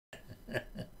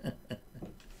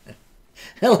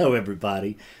Hello,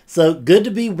 everybody. So good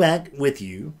to be back with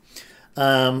you.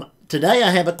 Today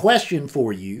I have a question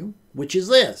for you, which is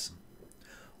this.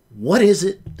 What is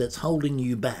it that's holding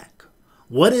you back?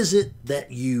 What is it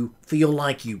that you feel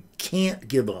like you can't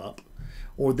give up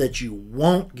or that you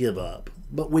won't give up,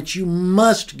 but which you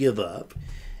must give up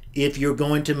if you're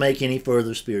going to make any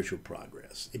further spiritual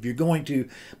progress, if you're going to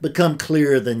become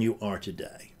clearer than you are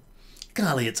today?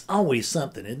 Golly, it's always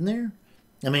something, isn't there?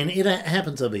 I mean, it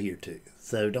happens over here too.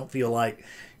 So don't feel like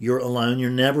you're alone. You're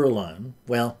never alone.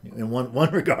 Well, in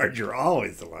one regard, you're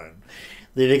always alone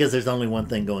because there's only one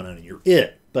thing going on and you're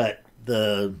it. But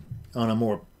on a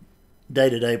more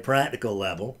day-to-day practical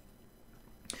level,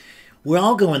 we're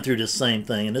all going through the same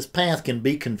thing, and this path can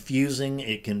be confusing.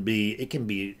 It can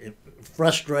be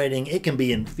frustrating. It can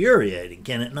be infuriating,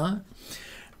 can it not?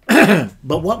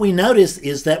 But what we notice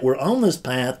is that we're on this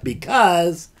path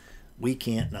because we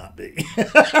can't not be.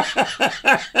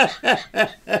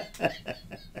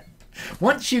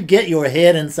 Once you get your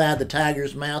head inside the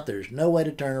tiger's mouth, there's no way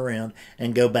to turn around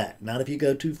and go back. Not if you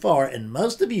go too far. And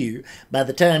most of you, by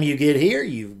the time you get here,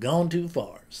 you've gone too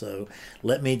far. So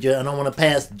I don't want to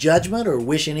pass judgment or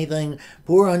wish anything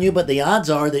poor on you, but the odds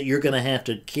are that you're going to have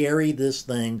to carry this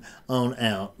thing on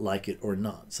out, like it or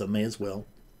not. So may as well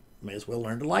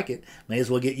learn to like it, may as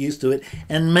well get used to it,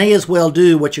 and may as well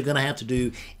do what you're going to have to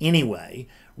do anyway,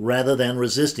 rather than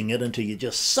resisting it until you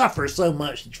just suffer so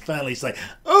much that you finally say,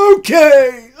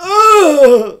 okay,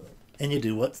 and you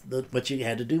do what you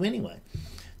had to do anyway.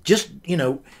 Just,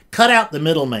 cut out the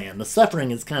middleman. The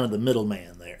suffering is kind of the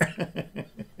middleman there.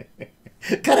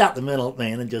 Cut out the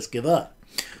middleman and just give up.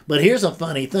 But here's a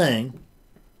funny thing,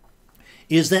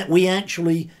 is that we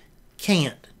actually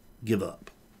can't give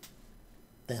up.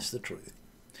 That's the truth.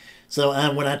 So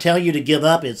when I tell you to give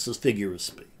up, it's a figure of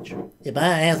speech. If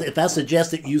I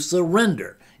suggest that you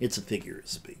surrender, it's a figure of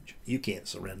speech. You can't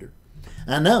surrender.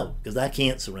 I know, because I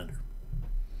can't surrender.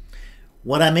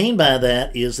 What I mean by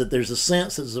that is that there's a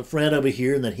sense that there's a Fred over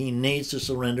here and that he needs to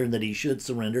surrender and that he should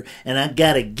surrender, and I've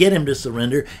got to get him to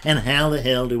surrender, and how the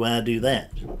hell do I do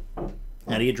that?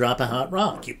 How do you drop a hot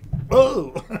rock?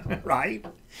 Right?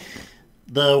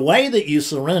 The way that you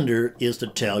surrender is to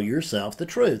tell yourself the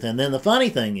truth. And then the funny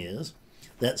thing is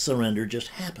that surrender just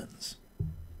happens.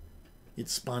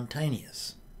 It's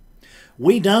spontaneous.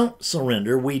 We don't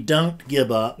surrender. We don't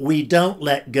give up. We don't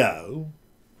let go.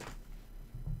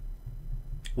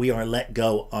 We are let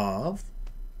go of.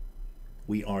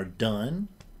 We are done.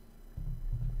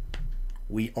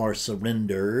 We are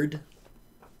surrendered.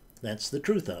 That's the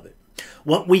truth of it.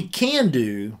 What we can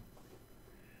do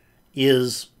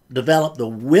is develop the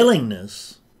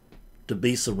willingness to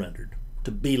be surrendered,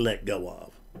 to be let go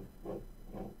of,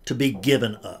 to be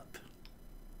given up.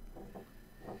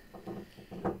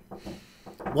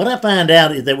 What I find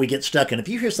out is that we get stuck, and if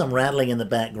you hear some rattling in the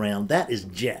background, that is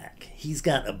Jack. He's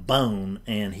got a bone,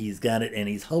 and he's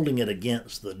he's holding it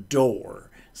against the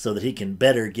door so that he can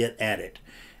better get at it.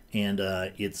 And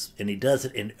he does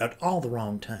it at all the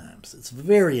wrong times. It's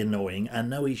very annoying. I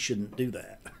know he shouldn't do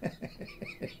that.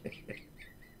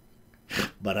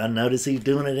 But I notice he's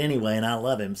doing it anyway, and I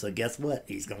love him. So guess what?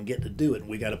 He's going to get to do it, and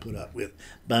we got to put up with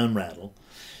bone rattle.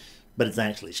 But it's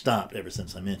actually stopped ever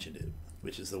since I mentioned it,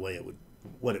 which is the way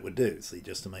what it would do. See,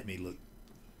 just to make me look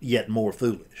yet more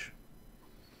foolish.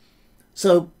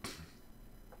 So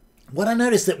what I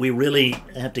notice that we really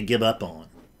have to give up on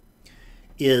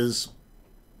is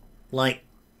like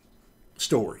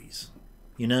stories,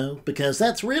 because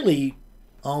that's really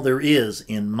all there is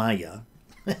in Maya.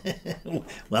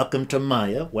 Welcome to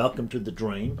Maya. Welcome to the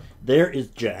dream. There is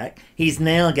Jack. He's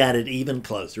now got it even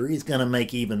closer. He's going to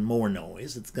make even more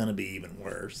noise. It's going to be even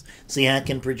worse. See how I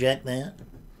can project that?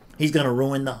 He's going to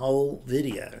ruin the whole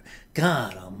video.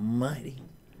 God almighty.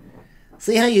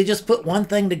 See how you just put one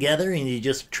thing together and you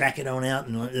just track it on out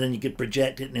and then you could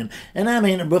project it. And I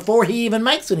mean, before he even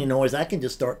makes any noise, I can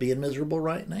just start being miserable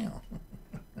right now.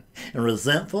 And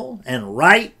resentful and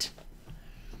right.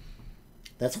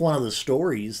 That's one of the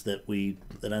stories that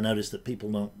I notice that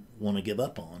people don't want to give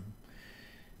up on,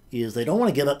 is they don't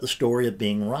want to give up the story of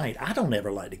being right. I don't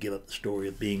ever like to give up the story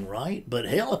of being right, but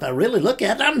hell, if I really look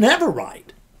at it, I'm never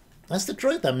right. That's the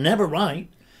truth. I'm never right.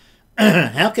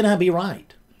 How can I be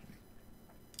right?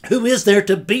 Who is there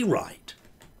to be right?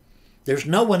 There's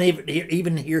no one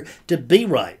even here to be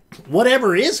right.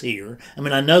 Whatever is here, I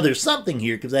mean, I know there's something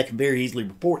here because I can very easily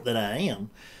report that I am,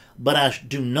 but I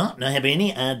do not have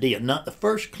any idea, not the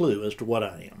first clue as to what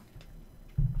I am.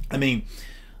 I mean,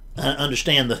 I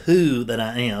understand the who that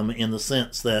I am in the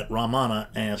sense that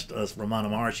Ramana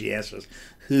Maharshi asked us,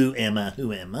 who am I,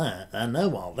 who am I? I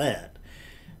know all that.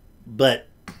 But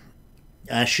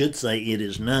I should say it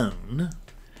is known,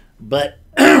 but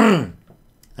I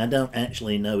don't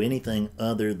actually know anything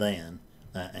other than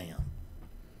I am.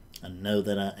 I know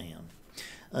that I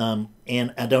am.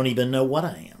 And I don't even know what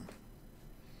I am.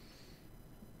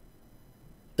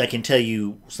 I can tell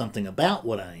you something about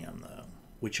what I am, though,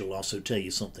 which will also tell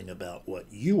you something about what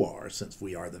you are, since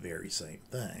we are the very same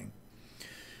thing.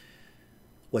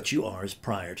 What you are is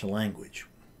prior to language.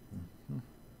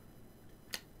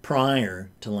 Prior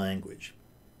to language.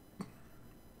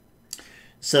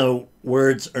 So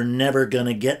words are never going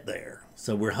to get there.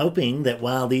 So we're hoping that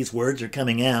while these words are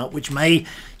coming out, which may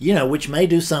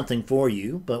do something for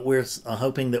you, but we're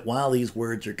hoping that while these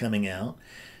words are coming out,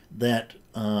 that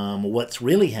what's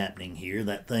really happening here,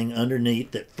 that thing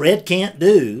underneath that Fred can't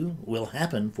do, will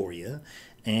happen for you,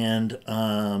 and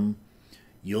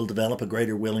you'll develop a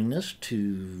greater willingness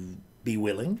to be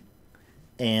willing,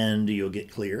 and you'll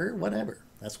get clearer, whatever.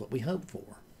 That's what we hope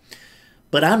for.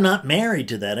 But I'm not married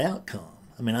to that outcome.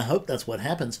 I mean, I hope that's what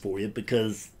happens for you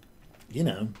because,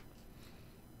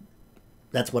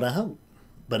 that's what I hope.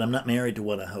 But I'm not married to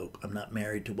what I hope. I'm not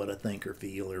married to what I think or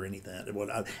feel or anything.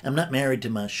 I'm not married to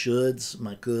my shoulds,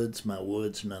 my coulds, my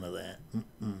woulds, none of that.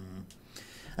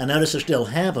 I notice I still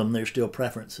have them. They're still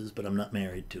preferences, but I'm not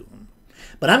married to them.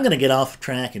 But I'm going to get off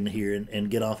track in here and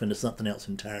get off into something else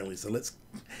entirely. So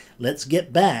let's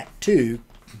get back to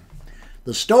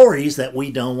the stories that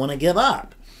we don't want to give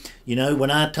up.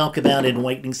 When I talk about in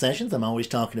awakening sessions, I'm always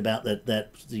talking about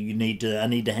that I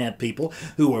need to have people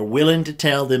who are willing to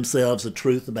tell themselves the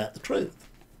truth about the truth.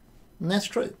 And that's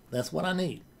true. That's what I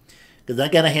need. Because I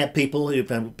got to have people, if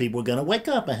people are going to wake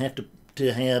up, I have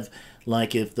to have,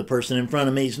 like if the person in front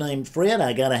of me is named Fred,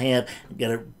 I'm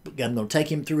going to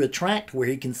take him through a tract where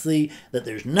he can see that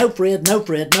there's no Fred, no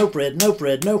Fred, no Fred, no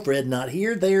Fred, no Fred, not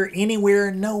here, there,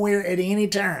 anywhere, nowhere, at any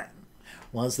time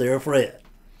was there a Fred.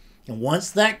 And once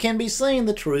that can be seen,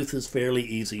 the truth is fairly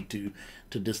easy to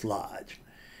dislodge.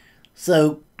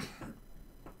 So,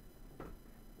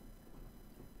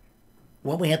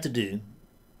 what we have to do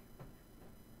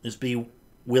is be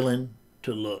willing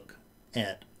to look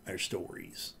at our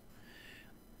stories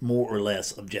more or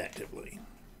less objectively.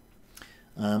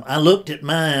 I looked at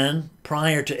mine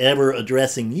prior to ever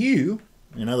addressing you.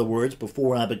 In other words,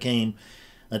 before I became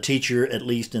a teacher, at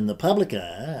least in the public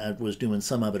eye. I was doing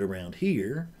some of it around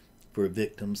here for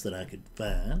victims that I could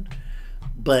find.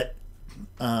 But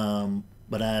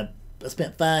I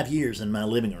spent 5 years in my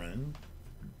living room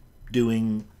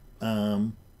doing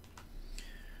Byron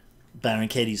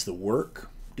Katie's The Work,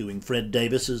 doing Fred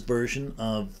Davis's version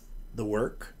of The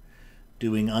Work,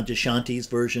 doing Adyashanti's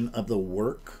version of The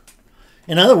Work.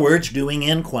 In other words, doing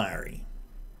inquiry.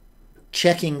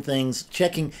 Checking things,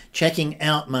 checking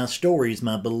out my stories,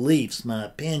 my beliefs, my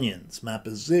opinions, my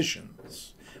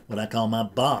positions, what I call my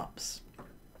bops.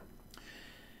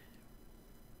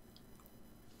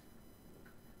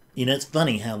 It's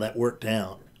funny how that worked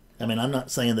out. I mean, I'm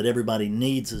not saying that everybody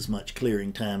needs as much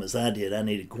clearing time as I did. I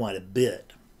needed quite a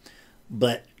bit.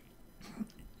 But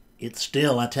it's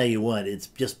still, I tell you what, it's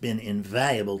just been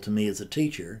invaluable to me as a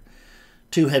teacher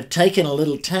to have taken a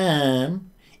little time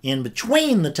in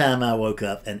between the time I woke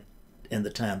up and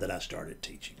the time that I started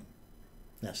teaching.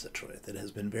 That's the truth. It has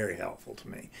been very helpful to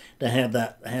me to have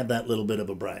that little bit of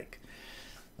a break.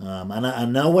 I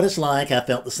know what it's like. I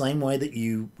felt the same way that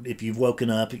if you've woken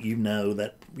up, you know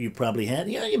that you probably had.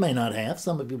 You may not have.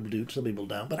 Some people do, some people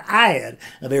don't. But I had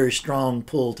a very strong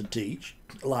pull to teach.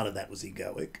 A lot of that was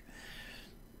egoic.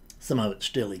 Some of it's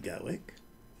still egoic.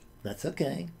 That's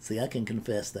okay. See, I can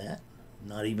confess that.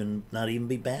 Not even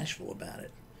be bashful about it.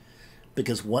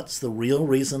 Because what's the real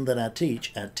reason that I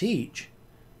teach? I teach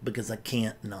because I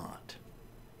can't not.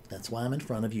 That's why I'm in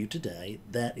front of you today.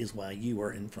 That is why you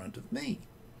are in front of me.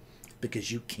 Because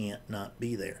you can't not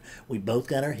be there. We both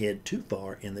got our head too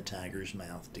far in the tiger's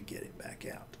mouth to get it back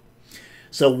out.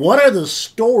 So what are the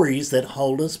stories that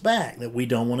hold us back, that we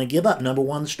don't want to give up? Number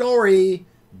one story,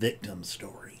 victim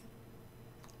story.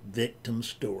 Victim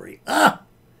story. I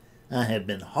have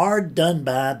been hard done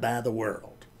by the world.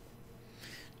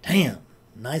 Damn,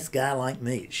 nice guy like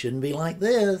me. It shouldn't be like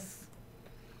this.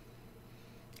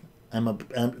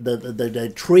 They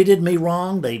treated me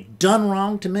wrong. They've done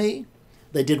wrong to me.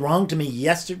 They did wrong to me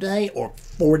yesterday or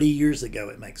 40 years ago.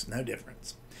 It makes no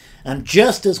difference. I'm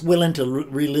just as willing to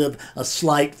relive a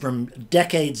slight from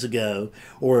decades ago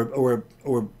or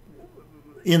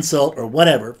insult or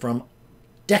whatever from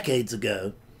decades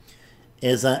ago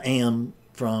as I am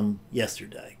from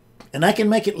yesterday. And I can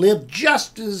make it live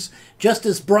just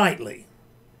as brightly.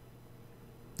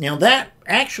 Now that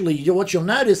actually, what you'll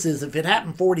notice is if it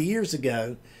happened 40 years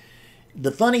ago,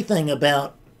 the funny thing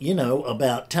about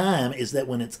about time is that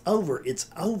when it's over, it's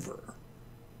over.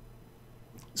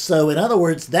 So, in other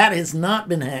words, that has not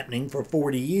been happening for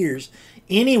 40 years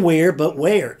anywhere but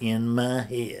where? In my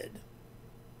head.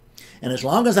 And as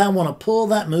long as I want to pull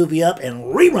that movie up and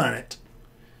rerun it,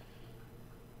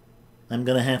 I'm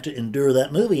going to have to endure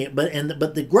that movie. But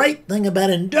the great thing about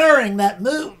enduring that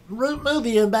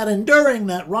movie, about enduring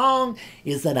that wrong,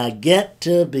 is that I get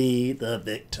to be the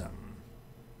victim.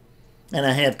 And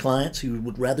I have clients who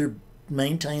would rather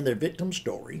maintain their victim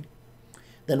story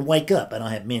than wake up. I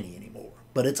don't have many anymore.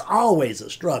 But it's always a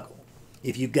struggle,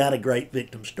 if you've got a great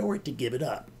victim story, to give it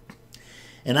up.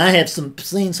 And I have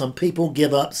seen some people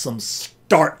give up some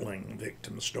startling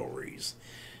victim stories.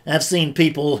 I've seen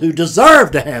people who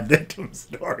deserve to have victim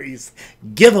stories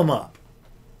give them up.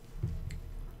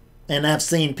 And I've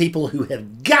seen people who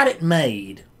have got it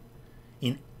made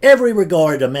in every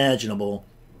regard imaginable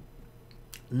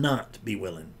not be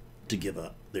willing to give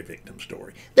up their victim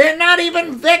story. They're not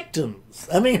even victims.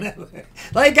 I mean,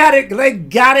 they got it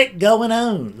going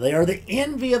on. They are the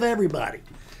envy of everybody.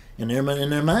 In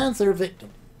their minds, they're a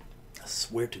victim. I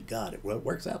swear to God, it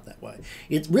works out that way.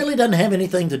 It really doesn't have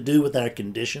anything to do with our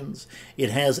conditions.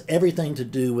 It has everything to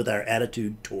do with our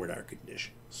attitude toward our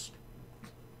conditions.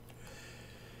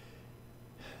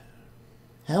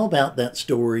 How about that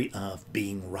story of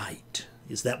being right?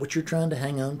 Is that what you're trying to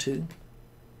hang on to?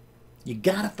 You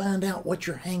got to find out what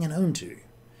you're hanging on to.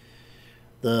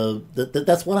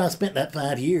 That's what I spent that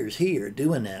 5 years here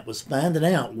doing. That was finding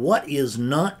out what is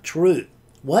not true.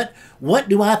 What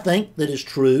do I think that is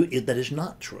true that is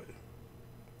not true?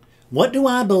 What do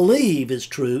I believe is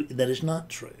true that is not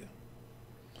true?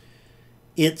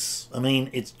 You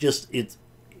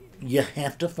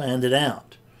have to find it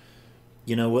out.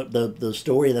 You know what, the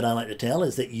story that I like to tell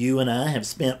is that you and I have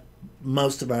spent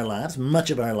much of our lives,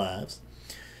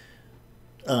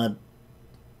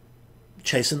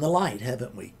 chasing the light,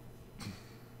 haven't we?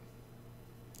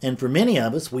 And for many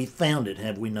of us, we found it,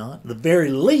 have we not? At the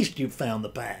very least, you've found the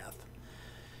path.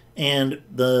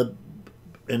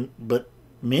 But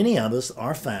many of us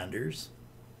are finders.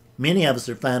 Many of us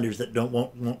are finders that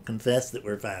won't confess that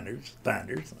we're finders.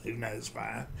 Who knows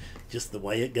why? Just the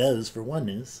way it goes for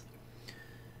oneness.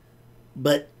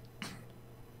 But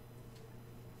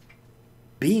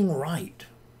being right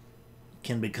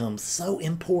can become so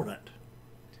important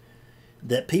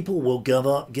that people will give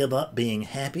up being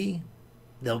happy.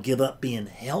 They'll give up being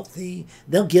healthy.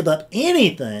 They'll give up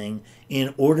anything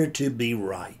in order to be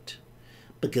right.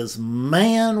 Because,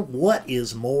 man, what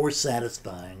is more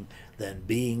satisfying than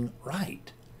being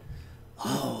right?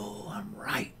 Oh, I'm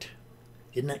right.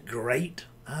 Isn't that great?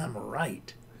 I'm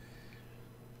right.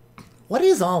 What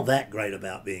is all that great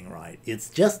about being right?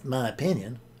 It's just my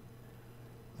opinion.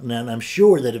 And I'm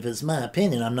sure that if it's my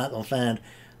opinion, I'm not going to find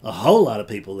a whole lot of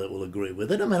people that will agree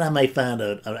with it. I mean, I may find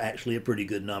actually a pretty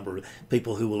good number of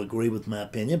people who will agree with my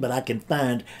opinion, but I can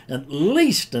find at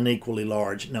least an equally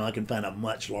large, no, I can find a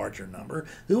much larger number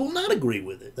who will not agree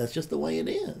with it. That's just the way it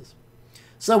is.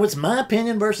 So it's my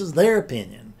opinion versus their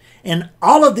opinion. And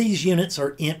all of these units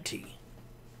are empty.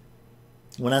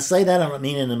 When I say that, I don't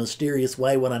mean in a mysterious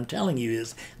way. What I'm telling you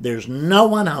is there's no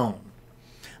one home.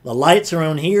 The lights are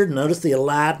on here. Notice the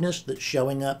aliveness that's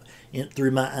showing up through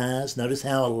my eyes. Notice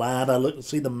how alive I look.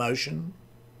 See the motion.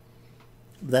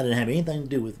 That didn't have anything to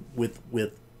do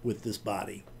with this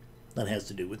body. That has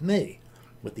to do with me,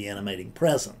 with the animating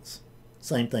presence.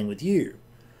 Same thing with you.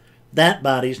 That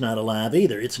body's not alive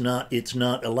either. It's not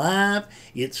alive.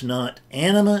 It's not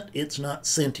animate. It's not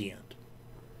sentient.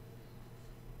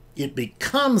 It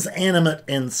becomes animate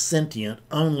and sentient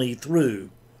only through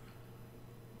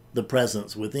the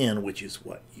presence within, which is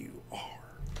what you are.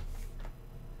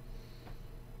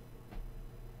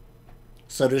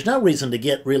 So there's no reason to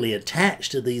get really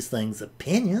attached to these things'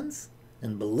 opinions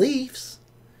and beliefs.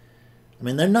 I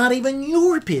mean, they're not even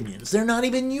your opinions. They're not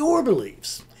even your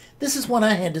beliefs. This is what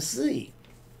I had to see.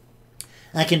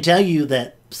 I can tell you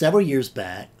that several years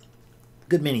back, a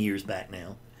good many years back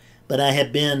now, but I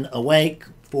had been awake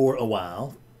for a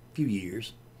while, a few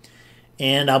years,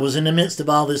 and I was in the midst of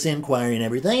all this inquiry and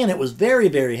everything, and it was very,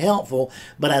 very helpful,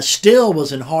 but I still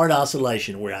was in hard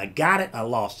oscillation. Where I got it, I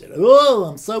lost it. Oh,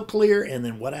 I'm so clear, and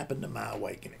then what happened to my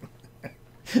awakening?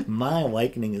 My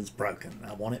awakening is broken.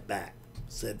 I want it back,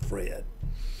 said Fred.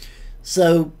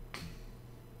 So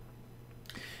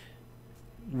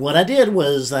what I did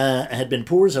was I had been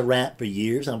poor as a rat for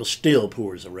years. I was still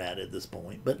poor as a rat at this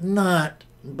point, but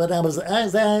I was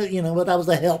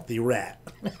a healthy rat.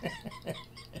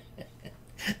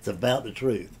 It's about the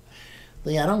truth.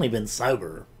 See, I'd only been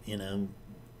sober, a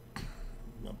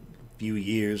few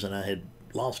years, and I had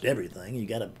lost everything. You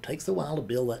got to takes a while to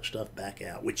build that stuff back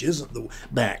out, which isn't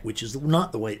which is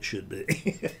not the way it should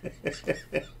be.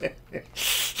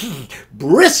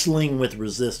 Bristling with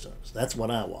resistance. That's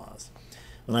what I was.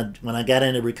 When I got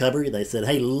into recovery, they said,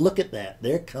 "Hey, look at that!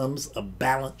 There comes a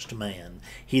balanced man.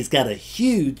 He's got a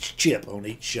huge chip on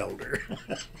each shoulder."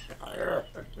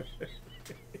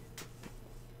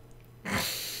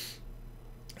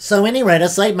 So, at any rate, I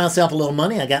saved myself a little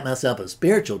money. I got myself a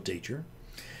spiritual teacher,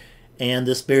 and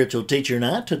the spiritual teacher and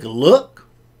I took a look,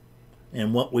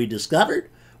 and what we discovered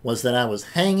was that I was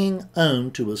hanging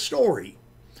on to a story.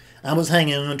 I was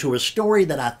hanging on to a story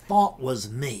that I thought was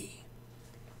me.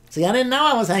 See, I didn't know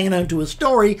I was hanging on to a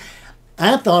story.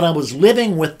 I thought I was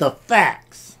living with the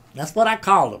facts. That's what I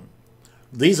call them.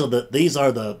 These are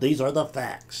the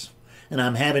facts. And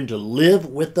I'm having to live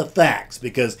with the facts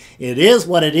because it is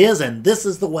what it is, and this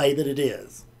is the way that it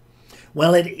is.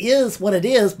 Well, it is what it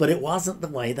is, but it wasn't the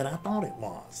way that I thought it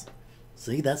was.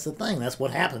 See, that's the thing. That's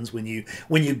what happens when you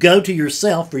go to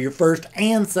yourself for your first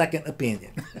and second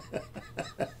opinion.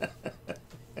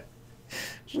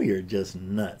 We are just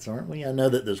nuts, aren't we? I know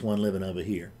that there's one living over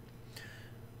here.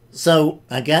 So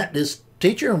I got this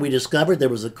teacher, and we discovered there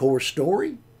was a core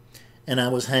story, and I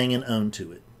was hanging on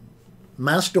to it.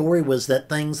 My story was that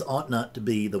things ought not to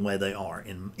be the way they are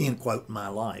in quote, my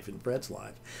life, in Fred's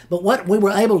life. But what we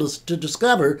were able to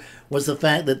discover was the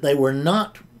fact that they were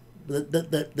not,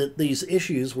 that these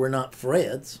issues were not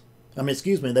Fred's. I mean,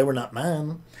 excuse me, they were not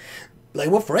mine. They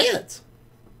were Fred's.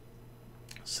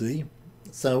 See?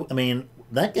 So, I mean,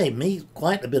 that gave me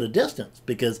quite a bit of distance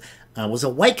because I was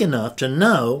awake enough to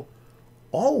know,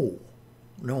 oh,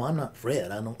 no, I'm not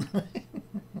Fred. I don't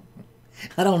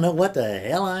I don't know what the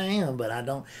hell I am, but I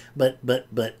don't but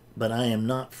I am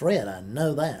not Fred. I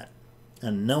know that.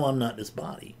 I know I'm not this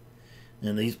body.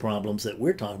 And these problems that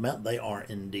we're talking about, they are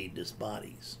indeed this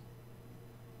bodies.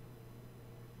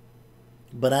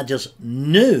 But I just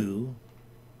knew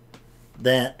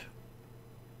that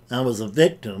I was a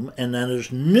victim, and I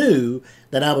just knew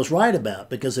that I was right about,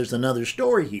 because there's another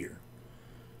story here,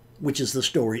 which is the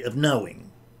story of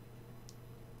knowing,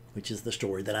 which is the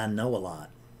story that I know a lot,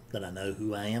 that I know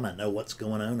who I am, I know what's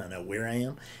going on, I know where I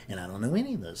am, and I don't know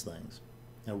any of those things.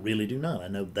 I really do not. I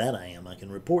know that I am. I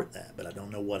can report that, but I don't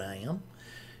know what I am.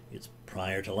 It's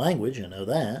prior to language, I know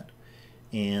that.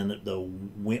 And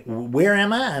where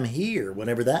am I? I'm here,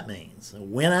 whatever that means.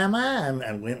 When am I?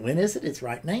 When is it? It's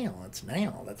right now. It's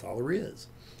now. That's all there is.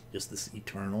 Just this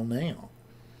eternal now.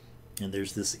 And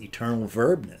there's this eternal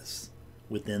verbness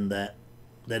within that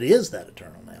is that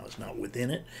eternal now. It's not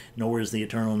within it, nor is the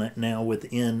eternal now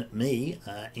within me.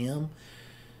 I am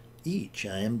each.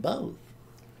 I am both.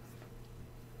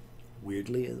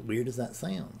 Weirdly, as weird as that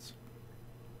sounds.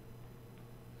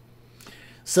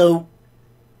 So,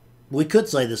 we could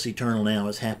say this eternal now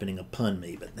is happening upon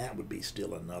me, but that would be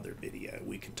still another video.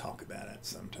 We can talk about it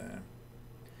sometime.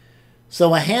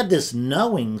 So I had this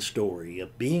knowing story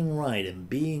of being right and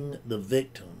being the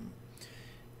victim.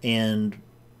 And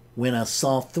when I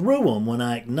saw through them, when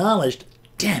I acknowledged,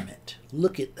 damn it,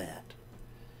 look at that.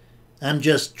 I'm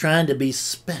just trying to be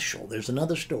special. There's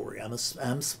another story. I'm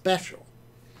special.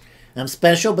 I'm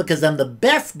special because I'm the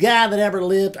best guy that ever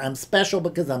lived. I'm special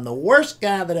because I'm the worst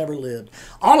guy that ever lived.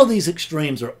 All of these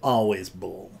extremes are always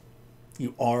bull.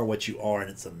 You are what you are, and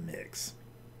it's a mix.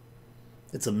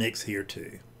 It's a mix here,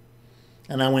 too.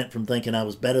 And I went from thinking I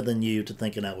was better than you to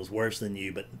thinking I was worse than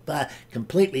you, but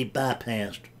completely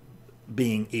bypassed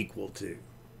being equal to.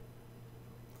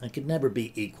 I could never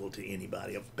be equal to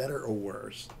anybody, of better or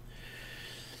worse.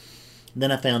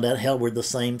 Then I found out, hell, we're the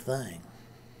same thing.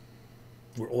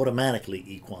 We're automatically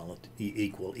equal.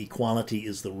 Equality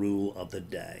is the rule of the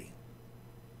day.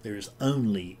 There is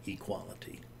only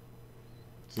equality.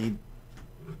 See?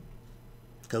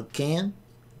 Coke can,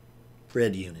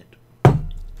 Fred unit.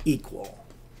 Equal.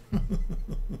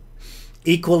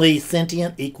 Equally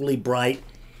sentient, equally bright,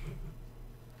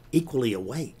 equally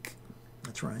awake.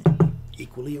 That's right.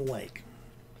 Equally awake.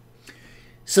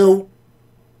 So,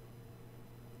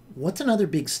 what's another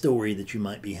big story that you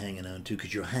might be hanging on to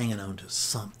because you're hanging on to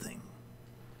something?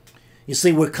 You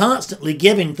see, we're constantly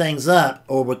giving things up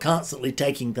or we're constantly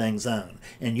taking things on.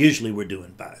 And usually we're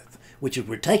doing both. Which is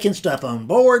we're taking stuff on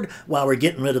board while we're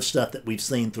getting rid of stuff that we've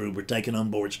seen through. We're taking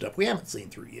on board stuff we haven't seen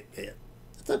through yet.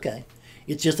 It's okay.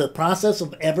 It's just a process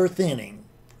of ever thinning,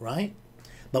 right?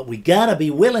 But we got to be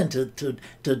willing to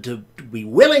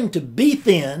be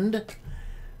thinned,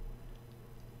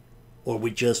 or we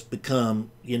just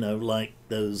become, like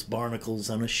those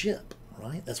barnacles on a ship,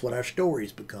 right? That's what our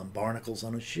stories become, barnacles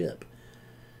on a ship.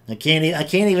 I can't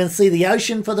even see the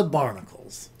ocean for the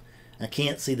barnacles. I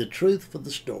can't see the truth for the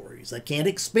stories. I can't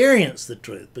experience the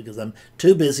truth because I'm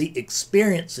too busy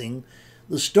experiencing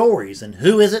the stories. And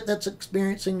who is it that's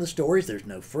experiencing the stories? There's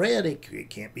no Fred. It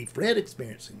can't be Fred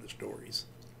experiencing the stories.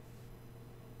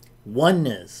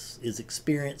 Oneness is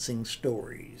experiencing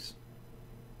stories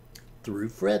through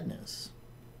Fredness.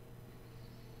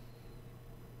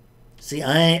 See,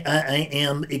 I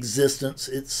am existence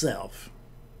itself.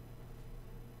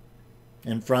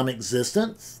 And from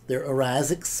existence, there arise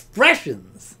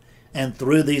expressions. And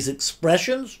through these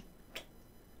expressions,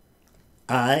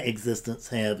 I, existence,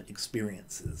 have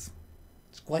experiences.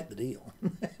 It's quite the deal.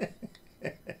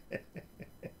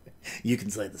 You can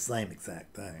say the same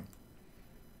exact thing.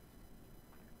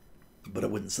 But I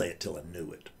wouldn't say it till I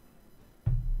knew it.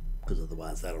 Because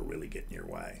otherwise that'll really get in your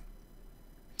way.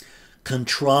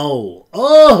 Control.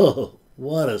 Oh,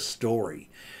 what a story.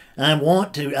 I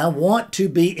want to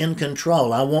be in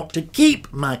control. I want to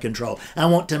keep my control. I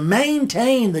want to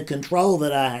maintain the control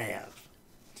that I have.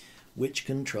 Which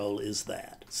control is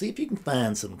that? See if you can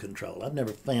find some control. I've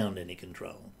never found any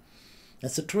control.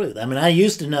 That's the truth. I mean, I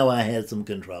used to know I had some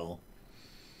control,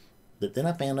 but then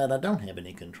I found out I don't have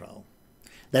any control.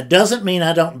 That doesn't mean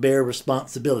I don't bear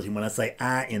responsibility. When I say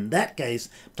I, in that case,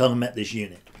 I'm talking about this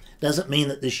unit. Doesn't mean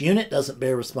that this unit doesn't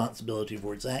bear responsibility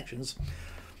for its actions.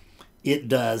 It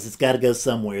does. It's got to go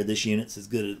somewhere. This unit's as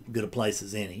good a place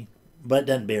as any. But it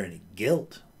doesn't bear any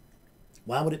guilt.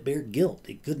 Why would it bear guilt?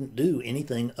 It couldn't do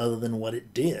anything other than what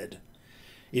it did.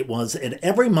 It was at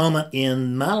every moment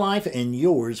in my life and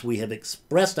yours, we have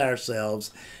expressed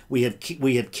ourselves. We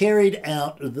have carried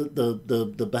out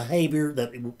the behavior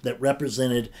that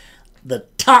represented the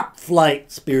top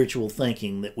flight spiritual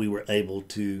thinking that we were able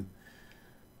to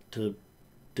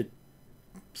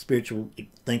spiritual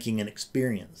thinking and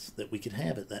experience that we could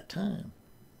have at that time.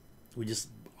 We just,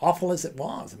 awful as it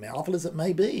was, I mean, awful as it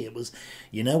may be, it was,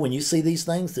 you know, when you see these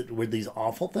things that were these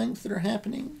awful things that are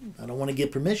happening, I don't want to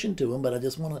give permission to them, but I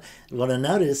just want to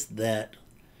notice that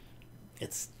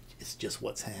it's just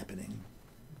what's happening.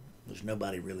 There's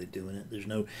nobody really doing it. There's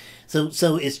no,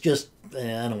 so it's just,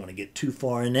 I don't want to get too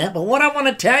far in that, but what I want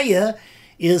to tell you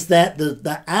is that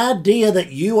the idea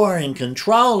that you are in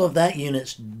control of that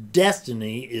unit's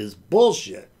destiny is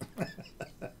bullshit.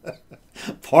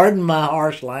 Pardon my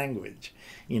harsh language.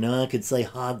 You know, I could say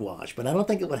hogwash, but I don't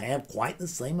think it would have quite the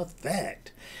same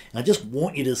effect. I just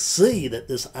want you to see that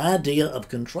this idea of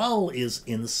control is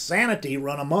insanity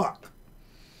run amok.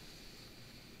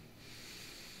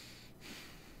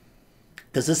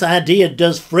 Because this idea,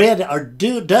 does Fred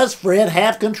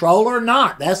have control or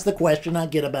not? That's the question I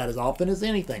get about as often as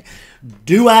anything.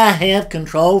 Do I have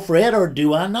control, Fred, or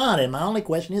do I not? And my only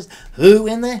question is, who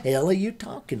in the hell are you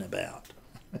talking about?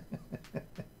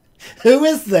 Who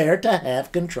is there to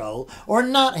have control or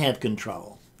not have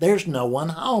control? There's no one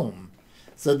home.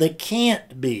 So there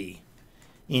can't be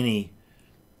any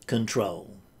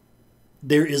control.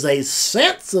 There is a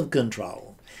sense of control.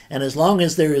 And as long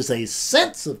as there is a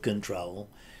sense of control,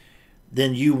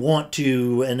 then you want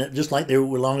to, and just like there, as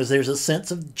long as there's a sense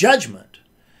of judgment,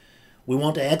 we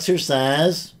want to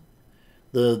exercise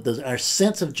our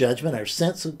sense of judgment, our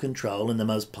sense of control in the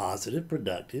most positive,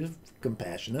 productive,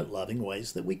 compassionate, loving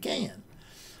ways that we can.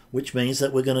 Which means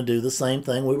that we're going to do the same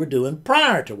thing we were doing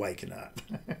prior to waking up.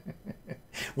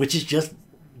 Which is just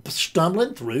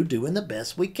stumbling through, doing the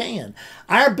best we can.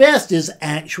 Our best is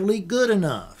actually good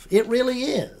enough. It really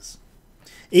is.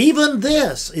 Even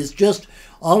this is just,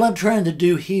 all I'm trying to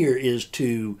do here is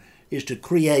to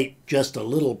create just a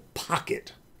little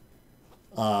pocket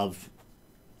of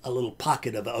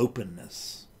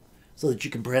openness so that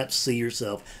you can perhaps see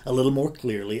yourself a little more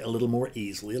clearly, a little more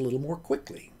easily, a little more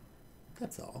quickly.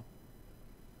 That's all.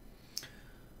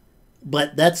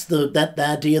 But that's the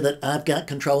idea that I've got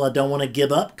control. I don't want to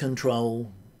give up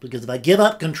control, because if I give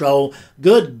up control,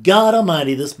 good God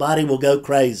Almighty, this body will go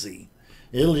crazy.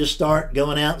 It'll just start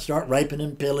going out and start raping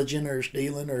and pillaging or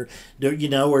stealing or, you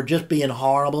know, or just being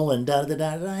horrible and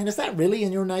da-da-da-da-da. And is that really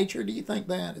in your nature? Do you think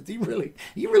that? Do you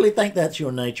really think that's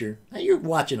your nature? Now, you're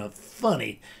watching a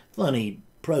funny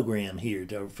program here,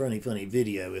 a funny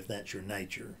video if that's your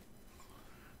nature.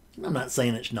 I'm not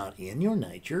saying it's not in your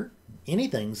nature.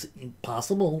 Anything's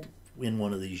possible in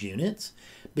one of these units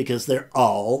because they're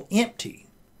all empty.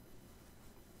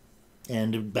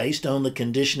 And based on the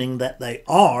conditioning that they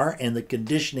are and the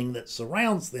conditioning that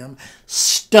surrounds them,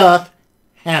 stuff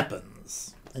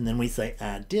happens. And then we say,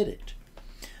 I did it.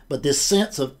 But this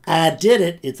sense of I did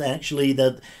it, it's actually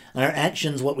our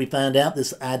actions, what we find out,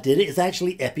 this I did it, is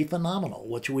actually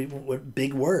epiphenomenal,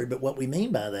 big word, but what we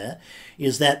mean by that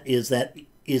is that the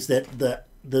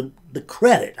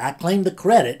credit, I claim the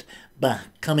credit, by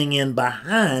coming in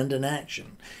behind an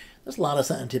action. There's a lot of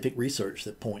scientific research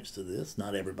that points to this.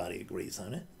 Not everybody agrees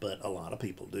on it, but a lot of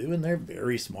people do, and they're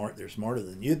very smart. They're smarter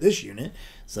than you, this unit.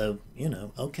 So, you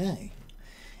know, okay.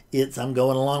 I'm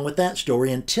going along with that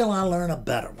story until I learn a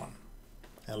better one.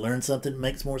 I learn something that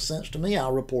makes more sense to me,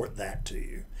 I'll report that to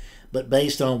you. But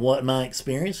based on what my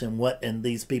experience and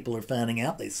these people are finding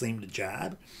out, they seem to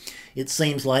jibe. It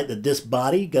seems like that this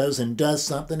body goes and does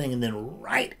something, and then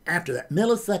right after that,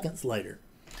 milliseconds later,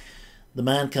 the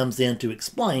mind comes in to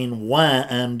explain why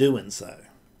I'm doing so.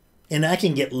 And I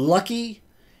can get lucky,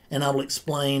 and I will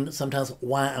explain sometimes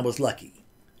why I was lucky,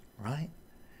 right?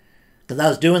 Because I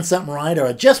was doing something right, or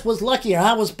I just was lucky, or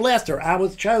I was blessed, or I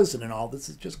was chosen, and all this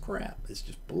is just crap. It's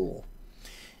just bull.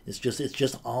 It's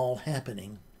just all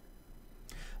happening.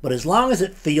 But as long as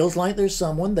it feels like there's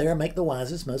someone there, make the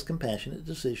wisest, most compassionate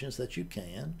decisions that you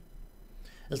can.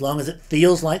 As long as it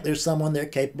feels like there's someone there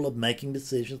capable of making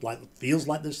decisions, like it feels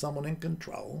like there's someone in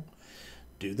control,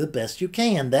 do the best you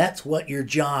can. That's what your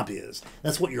job is.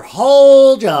 That's what your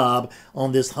whole job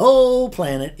on this whole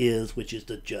planet is, which is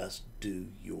to just do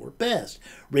your best.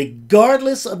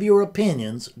 Regardless of your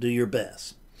opinions, do your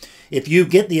best. If you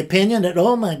get the opinion that,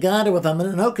 oh my God, if I'm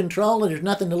in no control and there's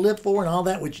nothing to live for and all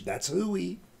that, which that's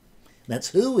hooey. That's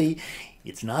hooey.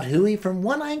 It's not hooey from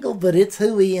one angle, but it's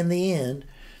hooey in the end.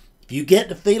 If you get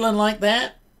the feeling like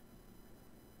that,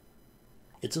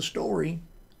 it's a story.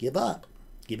 Give up.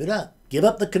 Give it up. Give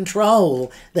up the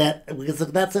control, because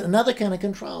that's another kind of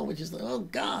control, which is, oh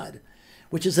God,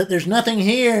 which is that there's nothing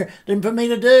here for me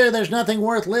to do. There's nothing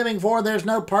worth living for. There's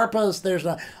no purpose.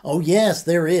 Oh yes,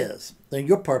 there is. Then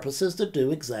your purpose is to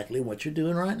do exactly what you're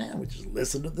doing right now, which is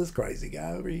listen to this crazy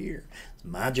guy over here. It's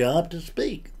my job to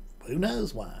speak. Who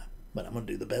knows why? But I'm going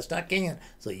to do the best I can.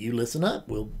 So you listen up.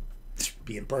 We'll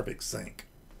be in perfect sync.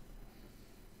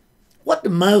 What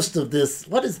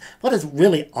does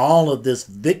really all of this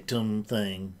victim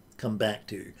thing come back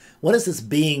to? What does this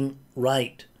being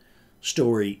right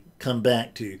story come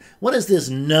back to? What is this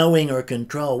knowing or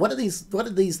control? What do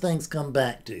these things come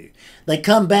back to? They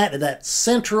come back to that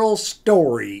central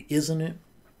story, isn't it?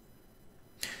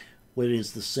 What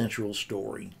is the central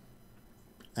story?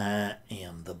 I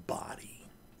am the body.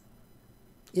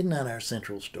 Isn't that our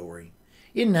central story?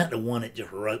 Isn't that the one that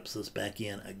just ropes us back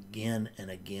in again and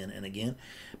again and again?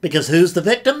 Because who's the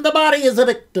victim? The body is the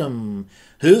victim.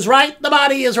 Who's right? The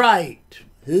body is right.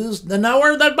 Who's the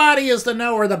knower? The body is the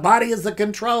knower. The body is the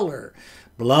controller.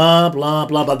 Blah, blah,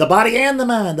 blah, blah. The body and the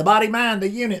mind. The body, mind, the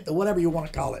unit, the whatever you want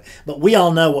to call it. But we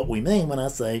all know what we mean when I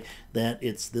say that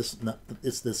it's this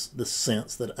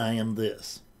sense that I am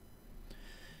this.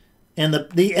 And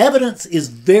the evidence is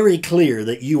very clear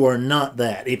that you are not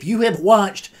that. If you have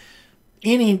watched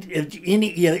even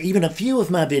a few of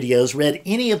my videos, read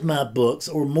any of my books,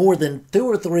 or more than 2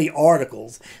 or 3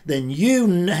 articles, then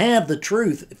you have the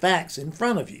truth, facts in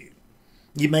front of you.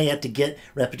 You may have to get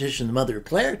repetition, the mother of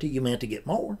clarity. You may have to get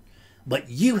more. But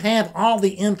you have all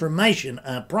the information,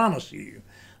 I promise you,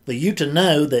 for you to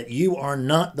know that you are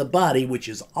not the body, which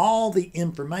is all the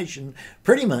information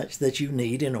pretty much that you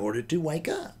need in order to wake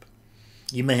up.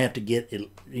 You may have to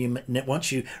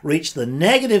once you reach the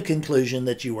negative conclusion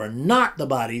that you are not the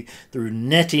body through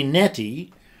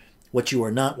neti, what you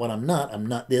are not, what I'm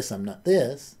not this, I'm not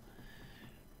this,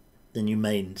 then you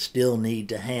may still need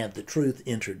to have the truth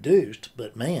introduced.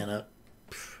 But man,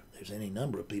 there's any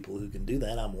number of people who can do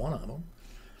that. I'm one of them.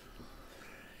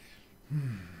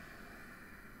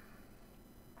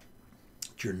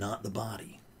 But you're not the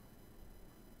body.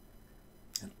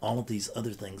 And all of these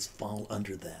other things fall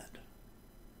under that.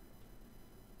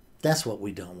 That's what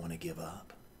we don't want to give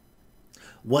up.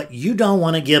 What you don't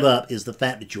want to give up is the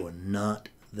fact that you're not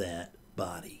that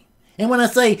body. And when I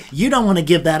say you don't want to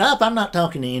give that up, I'm not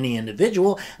talking to any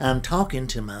individual. I'm talking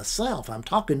to myself. I'm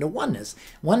talking to oneness.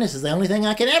 Oneness is the only thing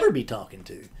I can ever be talking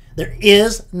to. There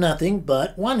is nothing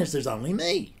but oneness. There's only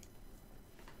me.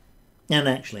 And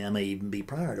actually, I may even be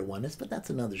prior to oneness, but that's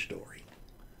another story.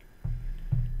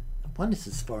 Oneness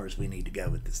is as far as we need to go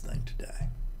with this thing today.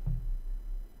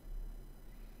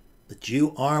 But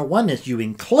you are oneness. You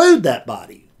include that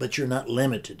body, but you're not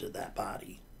limited to that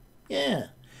body. Yeah.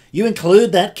 You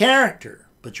include that character,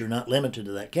 but you're not limited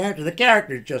to that character. The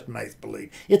character is just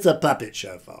make-believe. It's a puppet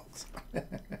show, folks.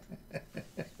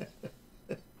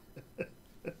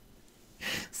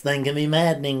 This thing can be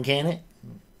maddening, can it?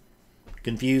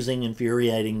 Confusing,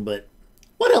 infuriating, but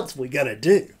what else we got to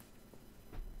do?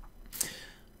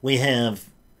 We have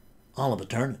all of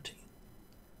eternity.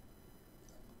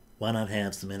 Why not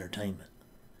have some entertainment?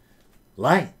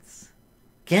 Lights,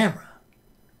 camera,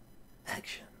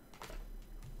 action.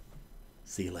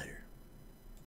 See you later.